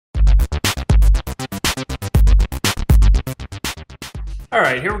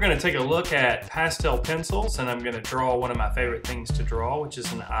Alright, here we're going to take a look at pastel pencils, and I'm going to draw one of my favorite things to draw, which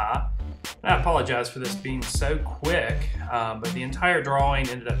is an eye. And I apologize for this being so quick, but the entire drawing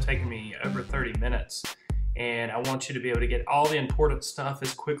ended up taking me over 30 minutes, and I want you to be able to get all the important stuff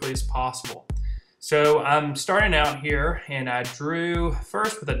as quickly as possible. So I'm starting out here, and I drew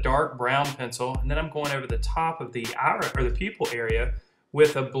first with a dark brown pencil, and then I'm going over the top of the iris, or the pupil area,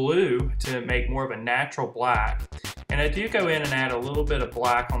 with a blue to make more of a natural black. And I do go in and add a little bit of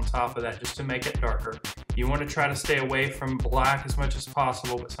black on top of that just to make it darker. You want to try to stay away from black as much as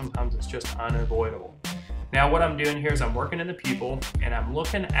possible, but sometimes it's just unavoidable. Now what I'm doing here is I'm working in the pupil, and I'm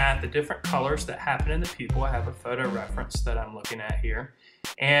looking at the different colors that happen in the pupil. I have a photo reference that I'm looking at here.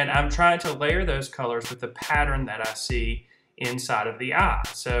 And I'm trying to layer those colors with the pattern that I see inside of the eye.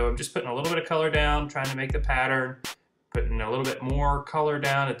 So I'm just putting a little bit of color down, trying to make the pattern, putting a little bit more color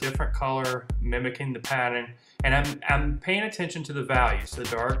down, a different color, mimicking the pattern. And I'm paying attention to the values, the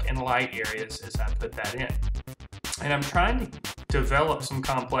dark and light areas as I put that in. And I'm trying to develop some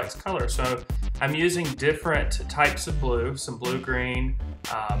complex colors. So I'm using different types of blue, some blue-green,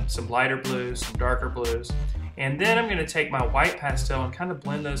 some lighter blues, some darker blues. And then I'm going to take my white pastel and kind of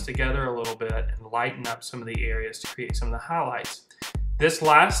blend those together a little bit and lighten up some of the areas to create some of the highlights. This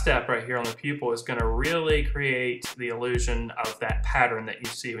last step right here on the pupil is going to really create the illusion of that pattern that you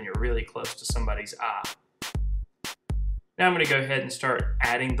see when you're really close to somebody's eye. Now I'm going to go ahead and start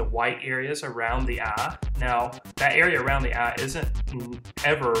adding the white areas around the eye. Now that area around the eye isn't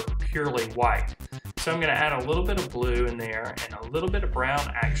ever purely white. So I'm going to add a little bit of blue in there and a little bit of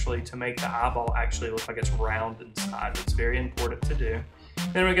brown actually to make the eyeball actually look like it's round inside. It's very important to do.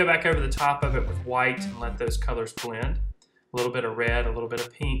 Then we go back over the top of it with white and let those colors blend. A little bit of red, a little bit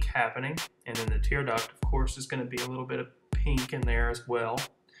of pink happening. And then the tear duct, of course, is going to be a little bit of pink in there as well.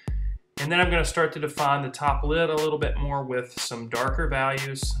 And then I'm going to start to define the top lid a little bit more with some darker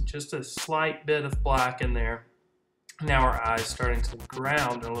values, just a slight bit of black in there. Now our eye is starting to look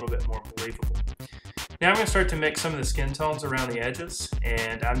round and a little bit more believable. Now I'm going to start to mix some of the skin tones around the edges,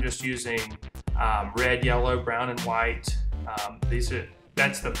 and I'm just using red, yellow, brown, and white.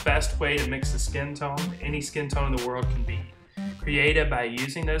 That's the best way to mix the skin tone. Any skin tone in the world can be created by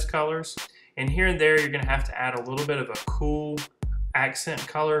using those colors. And here and there you're going to have to add a little bit of a cool accent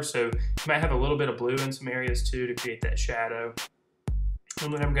color, so you might have a little bit of blue in some areas too to create that shadow.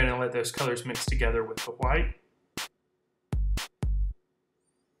 And then I'm going to let those colors mix together with the white.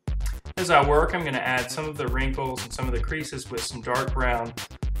 As I work, I'm going to add some of the wrinkles and some of the creases with some dark brown,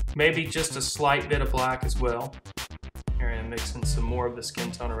 maybe just a slight bit of black as well. Here I am mixing some more of the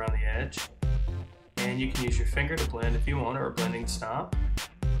skin tone around the edge. And you can use your finger to blend if you want, or a blending stomp.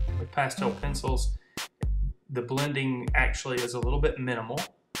 With pastel pencils, the blending actually is a little bit minimal.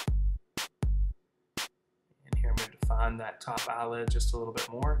 And here I'm going to define that top eyelid just a little bit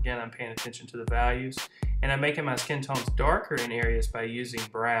more. Again, I'm paying attention to the values. And I'm making my skin tones darker in areas by using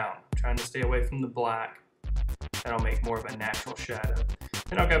brown. I'm trying to stay away from the black. That'll make more of a natural shadow.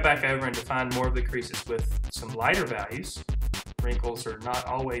 Then I'll go back over and define more of the creases with some lighter values. Wrinkles are not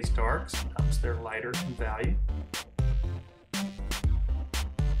always dark, sometimes they're lighter in value.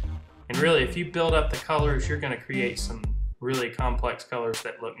 And really, if you build up the colors, you're going to create some really complex colors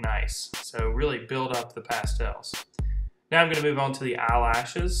that look nice. So really build up the pastels. Now I'm going to move on to the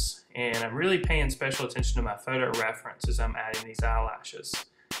eyelashes, and I'm really paying special attention to my photo reference as I'm adding these eyelashes.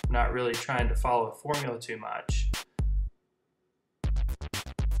 I'm not really trying to follow a formula too much.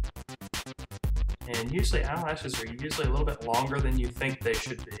 And usually eyelashes are usually a little bit longer than you think they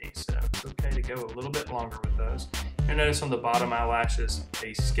should be, so it's okay to go a little bit longer with those. You'll notice on the bottom eyelashes,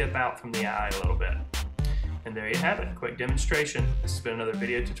 they skip out from the eye a little bit. And there you have it, a quick demonstration. This has been another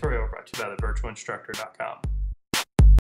video tutorial brought to you by thevirtualinstructor.com.